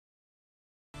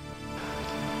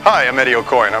Hi, I'm Eddie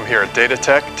O'Coy, and I'm here at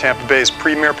DataTech, Tampa Bay's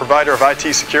premier provider of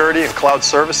IT security and cloud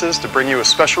services, to bring you a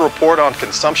special report on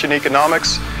consumption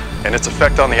economics and its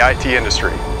effect on the IT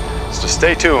industry. So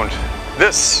stay tuned.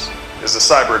 This is the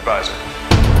Cyber Advisor.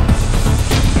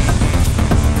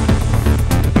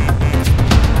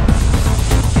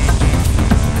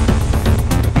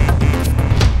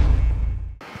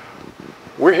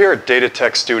 We're here at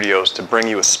DataTech Studios to bring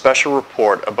you a special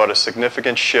report about a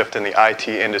significant shift in the IT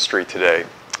industry today,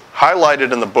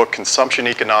 highlighted in the book Consumption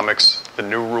Economics, The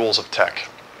New Rules of Tech.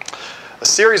 A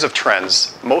series of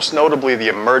trends, most notably the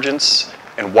emergence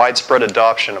and widespread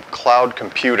adoption of cloud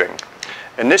computing,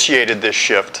 initiated this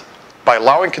shift by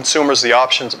allowing consumers the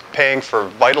options of paying for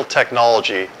vital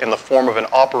technology in the form of an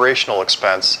operational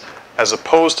expense, as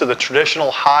opposed to the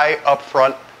traditional high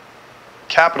upfront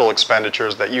capital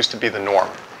expenditures that used to be the norm.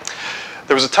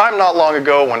 There was a time not long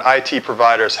ago when IT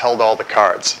providers held all the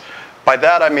cards. By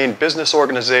that I mean business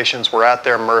organizations were at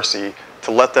their mercy to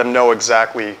let them know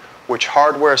exactly which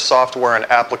hardware, software, and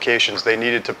applications they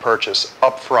needed to purchase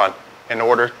upfront in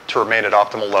order to remain at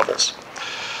optimal levels.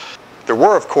 There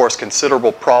were, of course,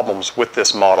 considerable problems with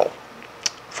this model.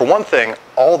 For one thing,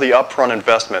 all the upfront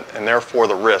investment and therefore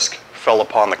the risk fell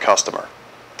upon the customer.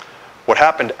 What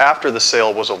happened after the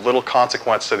sale was of little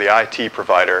consequence to the IT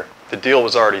provider. The deal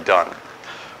was already done.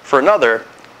 For another,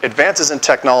 advances in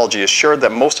technology assured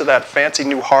that most of that fancy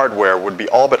new hardware would be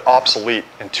all but obsolete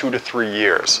in 2 to 3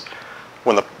 years,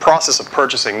 when the process of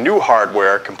purchasing new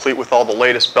hardware, complete with all the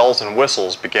latest bells and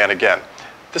whistles, began again.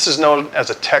 This is known as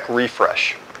a tech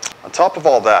refresh. On top of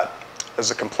all that, as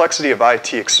the complexity of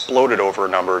IT exploded over a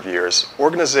number of years,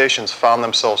 organizations found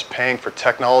themselves paying for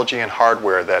technology and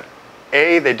hardware that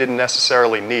A, they didn't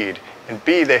necessarily need, and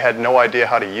B, they had no idea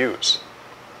how to use.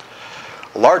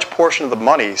 A large portion of the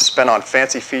money spent on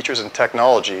fancy features and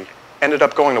technology ended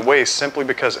up going to waste simply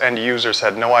because end users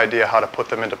had no idea how to put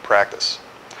them into practice.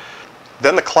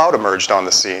 Then the cloud emerged on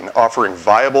the scene, offering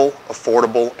viable,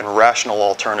 affordable, and rational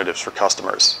alternatives for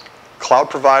customers. Cloud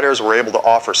providers were able to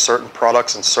offer certain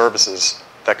products and services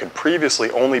that could previously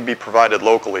only be provided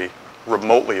locally,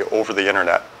 remotely over the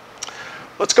internet.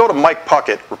 Let's go to Mike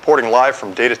Puckett, reporting live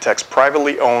from DataTech's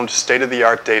privately owned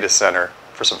state-of-the-art data center,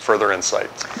 for some further insight.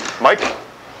 Mike?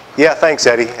 Yeah, thanks,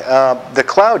 Eddie. The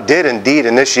cloud did indeed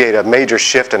initiate a major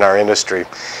shift in our industry,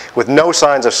 with no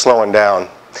signs of slowing down.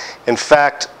 In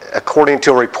fact, according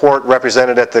to a report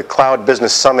represented at the Cloud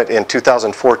Business Summit in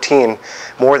 2014,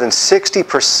 more than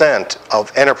 60%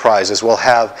 of enterprises will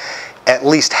have at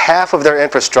least half of their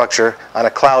infrastructure on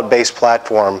a cloud-based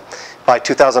platform by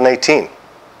 2018.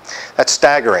 That's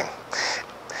staggering.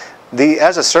 The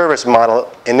as-a-service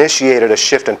model initiated a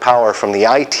shift in power from the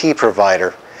IT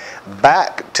provider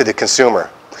back to the consumer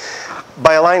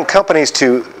by allowing companies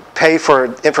to pay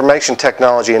for information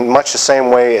technology in much the same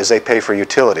way as they pay for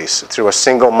utilities, through a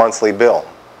single monthly bill.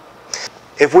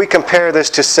 If we compare this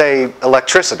to, say,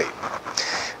 electricity,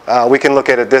 we can look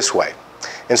at it this way.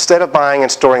 Instead of buying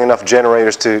and storing enough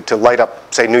generators to light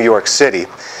up, say, New York City,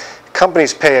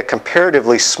 companies pay a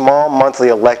comparatively small monthly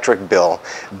electric bill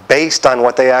based on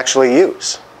what they actually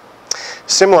use.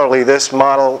 Similarly, this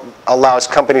model allows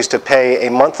companies to pay a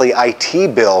monthly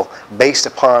IT bill based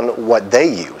upon what they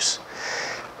use.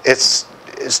 It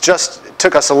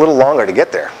took us a little longer to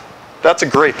get there. That's a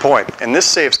great point, and this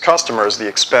saves customers the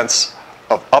expense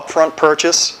of upfront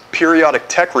purchase, periodic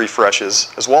tech refreshes,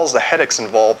 as well as the headaches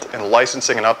involved in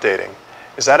licensing and updating.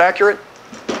 Is that accurate?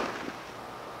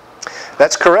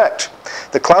 That's correct.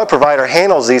 The cloud provider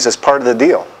handles these as part of the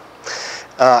deal.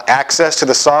 Access to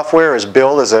the software is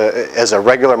billed as a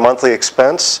regular monthly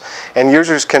expense, and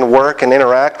users can work and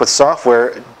interact with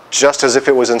software just as if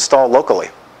it was installed locally.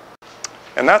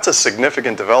 And that's a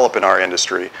significant development in our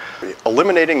industry.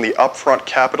 Eliminating the upfront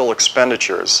capital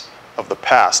expenditures of the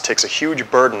past takes a huge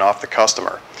burden off the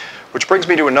customer, which brings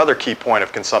me to another key point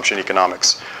of consumption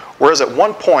economics. Whereas at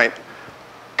one point,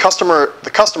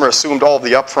 the customer assumed all of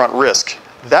the upfront risk,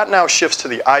 that now shifts to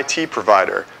the IT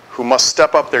provider, who must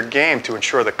step up their game to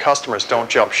ensure that customers don't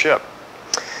jump ship.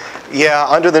 Yeah,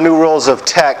 under the new rules of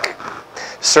tech,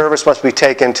 service must be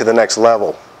taken to the next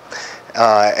level,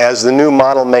 as the new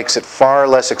model makes it far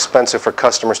less expensive for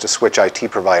customers to switch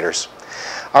IT providers.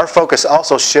 Our focus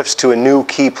also shifts to a new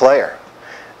key player,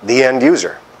 the end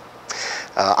user.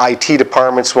 IT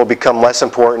departments will become less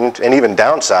important and even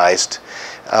downsized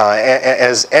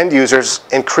as end users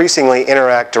increasingly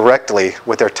interact directly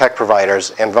with their tech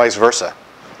providers and vice versa.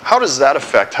 How does that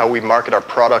affect how we market our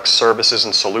products, services,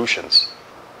 and solutions?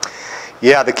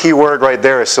 Yeah, the key word right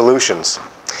there is solutions.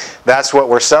 That's what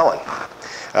we're selling.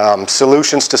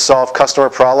 solutions to solve customer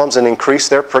problems and increase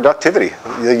their productivity,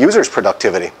 the user's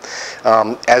productivity.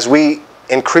 As we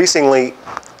increasingly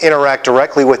interact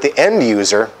directly with the end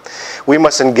user, we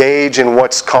must engage in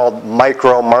what's called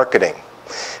micro-marketing.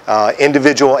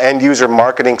 Individual end user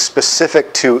marketing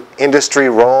specific to industry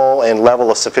role and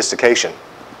level of sophistication.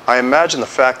 I imagine the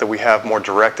fact that we have more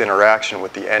direct interaction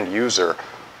with the end user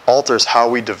alters how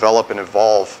we develop and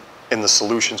evolve in the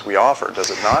solutions we offer, does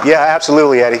it not? Yeah,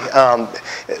 absolutely, Eddie.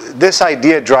 This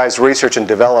idea drives research and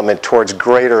development towards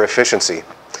greater efficiency.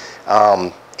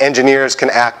 Engineers can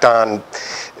act on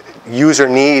user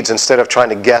needs instead of trying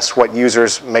to guess what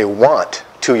users may want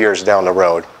 2 years down the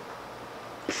road.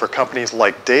 For companies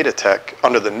like Data Tech,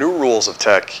 under the new rules of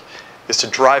tech, is to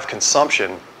drive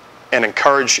consumption and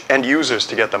encourage end users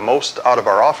to get the most out of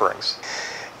our offerings.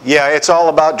 Yeah, it's all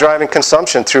about driving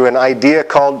consumption through an idea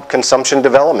called consumption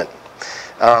development,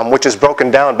 which is broken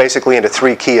down basically into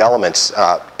 3 key elements: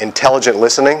 intelligent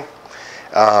listening,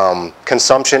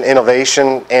 consumption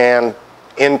innovation, and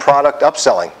in-product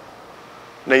upselling.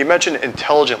 Now, you mentioned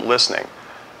intelligent listening.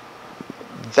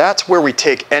 That's where we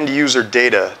take end user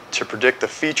data to predict the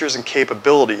features and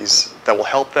capabilities that will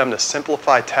help them to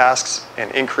simplify tasks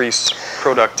and increase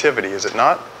productivity, is it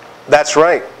not? That's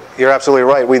right. You're absolutely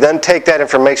right. We then take that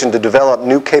information to develop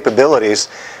new capabilities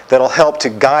that'll help to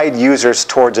guide users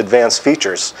towards advanced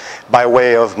features by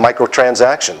way of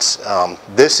microtransactions.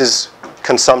 This is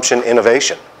consumption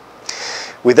innovation.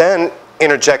 We then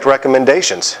interject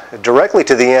recommendations directly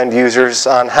to the end users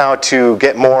on how to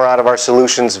get more out of our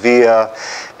solutions via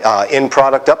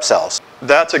in-product upsells.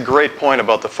 That's a great point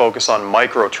about the focus on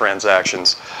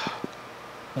microtransactions.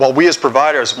 While we as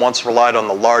providers once relied on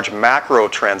the large macro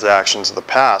transactions of the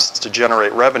past to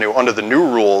generate revenue, under the new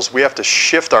rules, we have to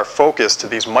shift our focus to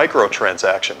these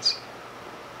microtransactions.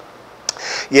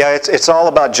 Yeah, it's all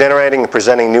about generating and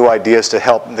presenting new ideas to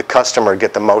help the customer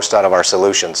get the most out of our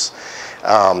solutions.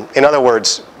 In other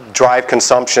words, drive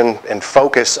consumption and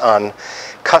focus on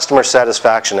customer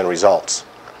satisfaction and results.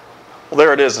 Well,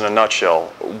 there it is in a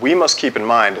nutshell. We must keep in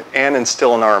mind and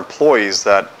instill in our employees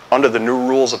that under the new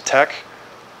rules of tech,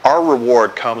 our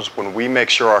reward comes when we make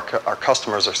sure our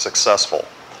customers are successful.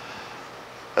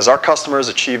 As our customers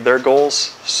achieve their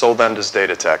goals, so then does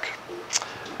Data Tech.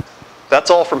 That's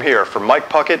all from here. For Mike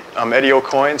Puckett, I'm Eddie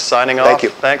O'Coin signing off. Thank you.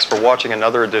 Thanks for watching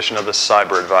another edition of the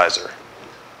Cyber Advisor.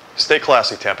 Stay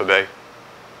classy, Tampa Bay.